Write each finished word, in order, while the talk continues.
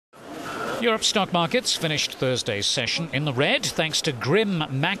Europe's stock markets finished Thursday's session in the red thanks to grim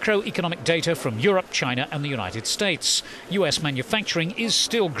macroeconomic data from Europe, China and the United States. US manufacturing is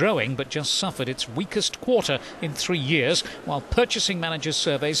still growing but just suffered its weakest quarter in 3 years, while purchasing managers'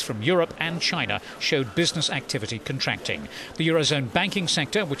 surveys from Europe and China showed business activity contracting. The Eurozone banking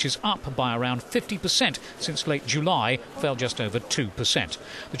sector, which is up by around 50% since late July, fell just over 2%.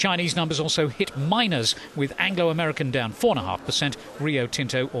 The Chinese numbers also hit miners, with Anglo-American down 4.5%, Rio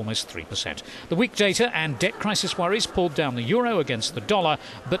Tinto almost 3%. The weak data and debt crisis worries pulled down the euro against the dollar,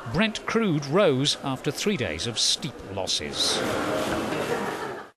 but Brent crude rose after 3 days of steep losses.